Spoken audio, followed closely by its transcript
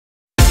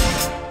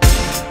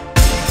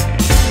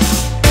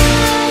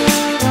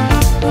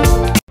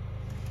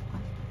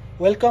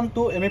Welcome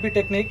to MEP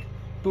Technique.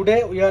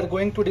 Today we are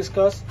going to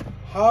discuss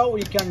how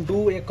we can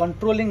do a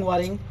controlling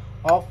wiring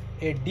of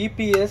a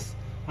DPS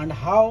and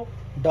how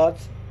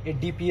does a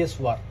DPS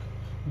work.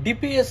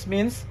 DPS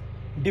means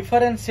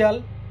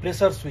differential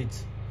pressure switch.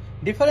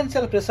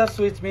 Differential pressure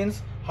switch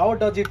means how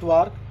does it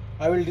work.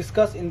 I will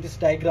discuss in this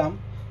diagram,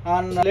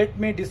 and let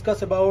me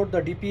discuss about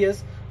the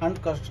DPS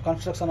and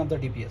construction of the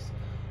DPS.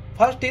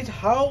 First is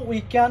how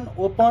we can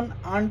open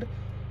and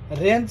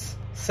range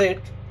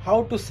set,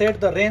 how to set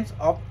the range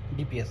of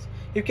DPS.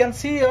 You can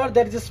see here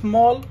there is a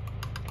small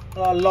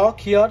lock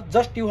here.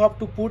 Just you have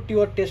to put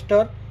your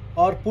tester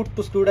or put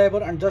to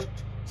screwdriver and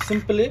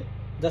simply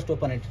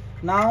open it.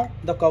 Now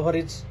the cover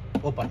is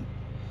open.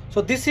 So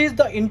this is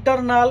the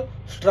internal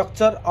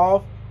structure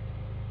of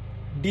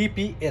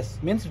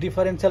DPS, means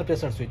differential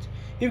pressure switch.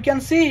 You can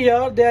see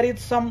here there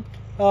is some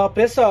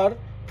pressure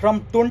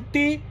from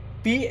 20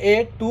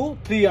 PA to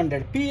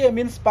 300. PA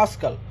means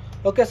Pascal.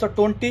 Okay, so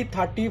 20,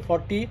 30,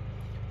 40,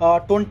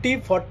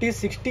 20, 40,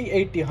 60,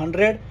 80,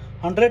 100,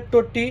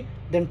 120,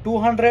 then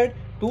 200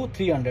 to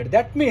 300.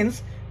 That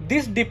means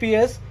this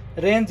DPS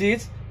range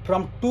is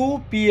from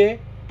 2 PA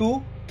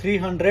to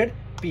 300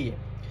 PA.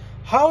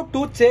 How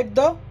to check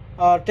the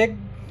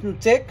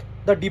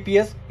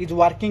DPS is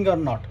working or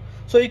not?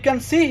 So you can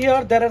see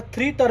here there are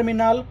three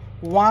terminal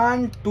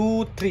 1,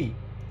 2, 3.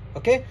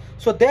 Okay,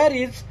 so there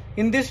is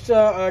in this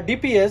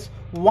DPS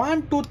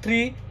 1 to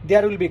 3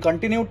 there will be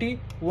continuity,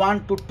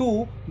 1 to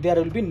 2 there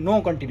will be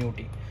no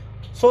continuity.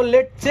 So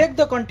let's check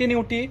the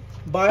continuity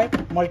by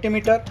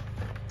multimeter.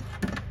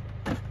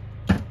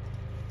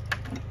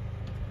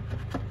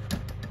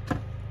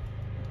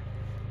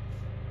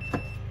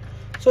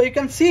 So you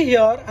can see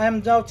here I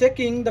am now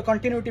checking the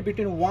continuity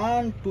between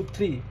 1 to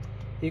 3.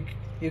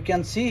 You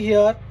can see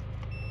here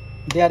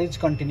there is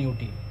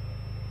continuity.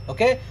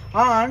 Okay,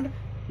 and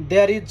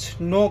there is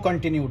no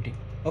continuity.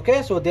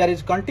 Okay, so there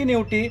is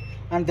continuity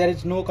and there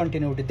is no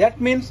continuity. That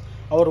means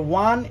our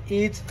 1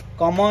 is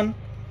common,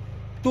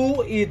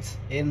 2 is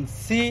in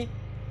C,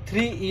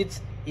 3 is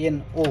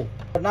in O.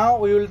 Now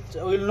we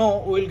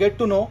will get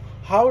to know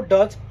how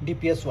does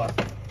DPS work.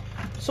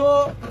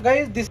 So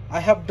guys, I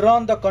have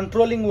drawn the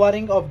controlling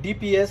wiring of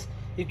DPS.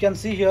 You can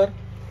see here.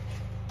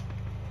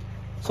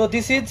 So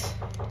this is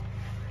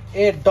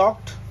a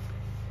duct.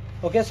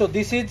 Okay, so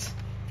this is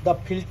the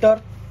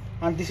filter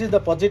and this is the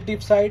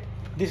positive side,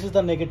 this is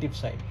the negative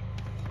side.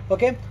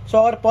 Okay, so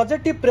our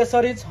positive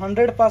pressure is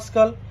 100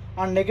 Pascal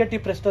and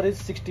negative pressure is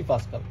 60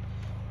 Pascal.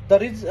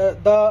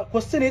 The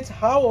question is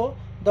how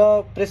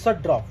the pressure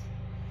drop.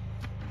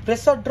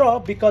 Pressure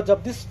drop because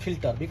of this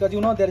filter, because you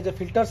know there is a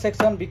filter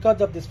section. Because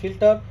of this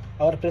filter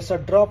our pressure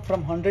drop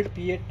from 100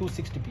 PA to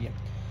 60 PA.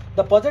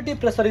 The positive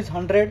pressure is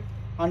 100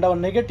 and our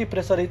negative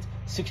pressure is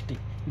 60.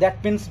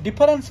 That means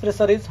difference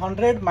pressure is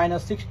 100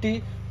 minus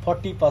 60,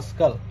 40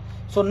 Pascal.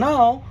 So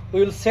now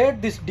we will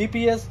set this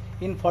DPS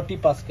in 40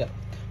 Pascal.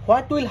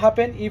 What will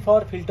happen if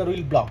our filter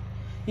will block?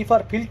 If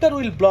our filter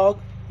will block,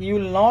 you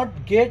will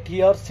not get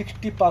here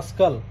 60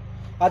 Pascal.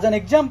 As an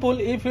example,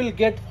 if you will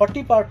get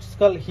 40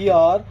 Pascal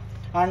here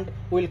and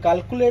we will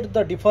calculate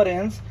the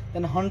difference,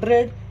 then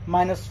 100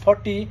 minus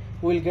 40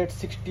 we will get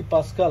 60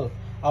 Pascal.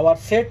 Our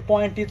set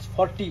point is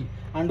 40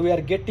 and we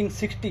are getting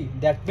 60.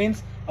 That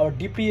means our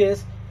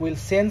DPS will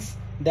sense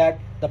that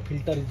the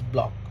filter is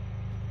blocked.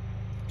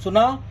 So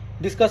now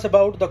discuss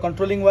about the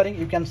controlling wiring.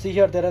 You can see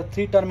here there are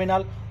three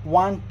terminal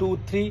 1, 2,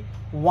 3.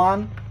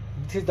 1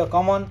 this is the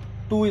common,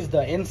 2 is the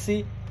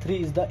NC, 3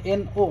 is the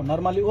NO,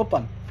 normally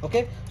open.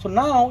 Okay, so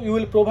now you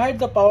will provide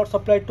the power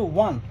supply to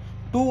 1.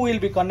 2 will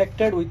be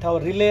connected with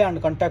our relay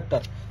and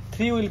contactor.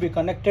 3 will be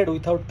connected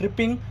with our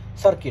tripping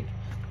circuit.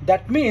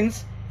 That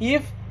means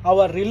if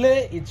our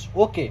relay is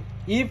okay,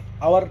 if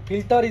our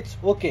filter is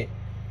okay,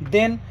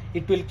 then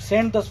it will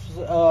send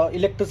the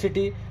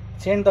electricity,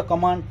 send the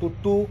command to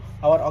 2,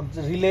 our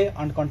relay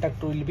and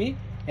contactor will be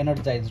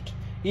energized.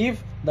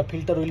 If the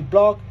filter will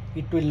block,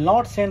 it will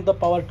not send the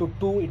power to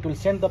 2, it will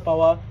send the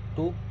power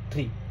to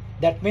 3.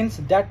 That means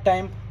that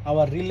time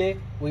our relay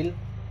will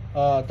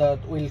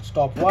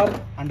stop work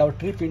and our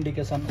trip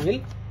indication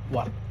will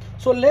work.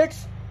 So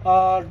let's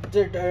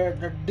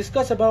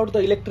discuss about the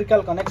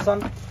electrical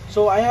connection.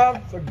 So I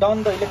have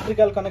done the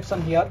electrical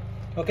connection here.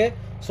 Okay,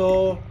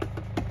 so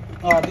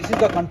this is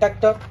the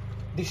contactor,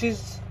 this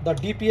is the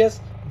DPS,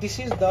 this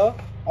is the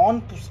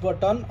on push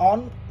button,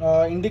 on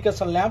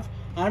indication lamp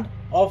and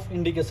off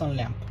indication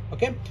lamp.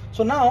 Okay,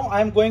 so now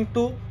I am going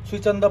to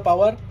switch on the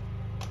power.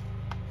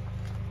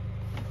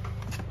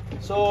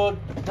 So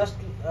just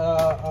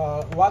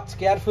watch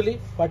carefully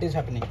what is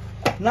happening.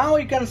 Now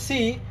you can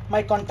see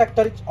my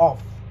contactor is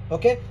off.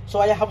 Okay, so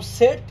I have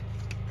set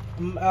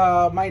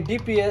my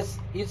DPS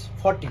is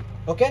 40.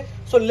 Okay,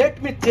 so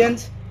let me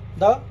change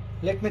the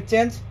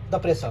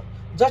pressure.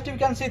 Just you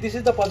can see this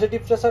is the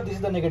positive pressure, this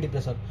is the negative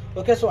pressure.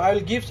 Okay, so I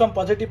will give some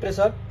positive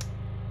pressure.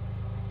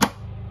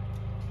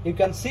 You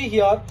can see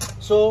here,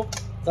 so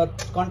the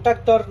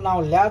contactor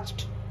now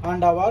latched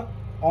and our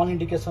on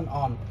indication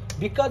on.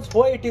 Because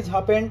why it is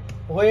happened,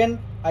 when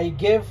I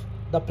gave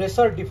the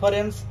pressure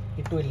difference,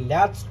 it will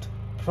latched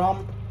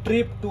from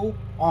trip to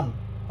on.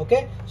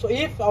 Okay, so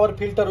if our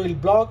filter will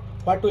block,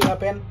 what will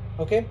happen?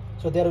 Okay,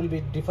 so there will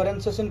be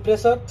differences in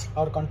pressure,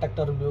 our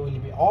contactor will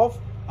be off,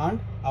 and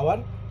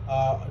our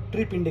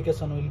trip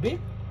indication will be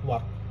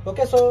work.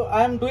 Okay, so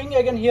I am doing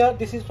again here,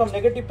 this is from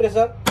negative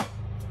pressure.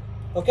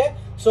 Okay,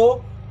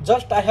 so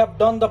just I have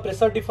done the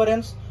pressure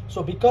difference.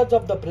 So because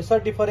of the pressure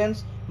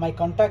difference, my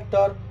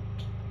contactor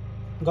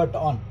got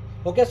on.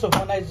 Okay, so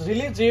when I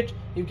release it,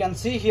 you can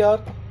see here,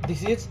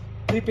 this is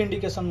trip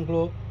indication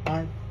glow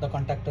and the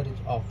contactor is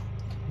off.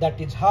 That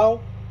is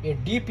how a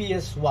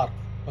DPS work.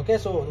 Okay,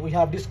 so we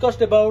have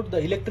discussed about the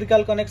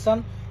electrical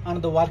connection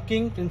and the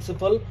working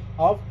principle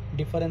of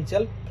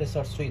differential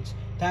pressure switch.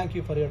 Thank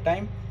you for your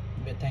time.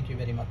 Thank you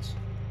very much.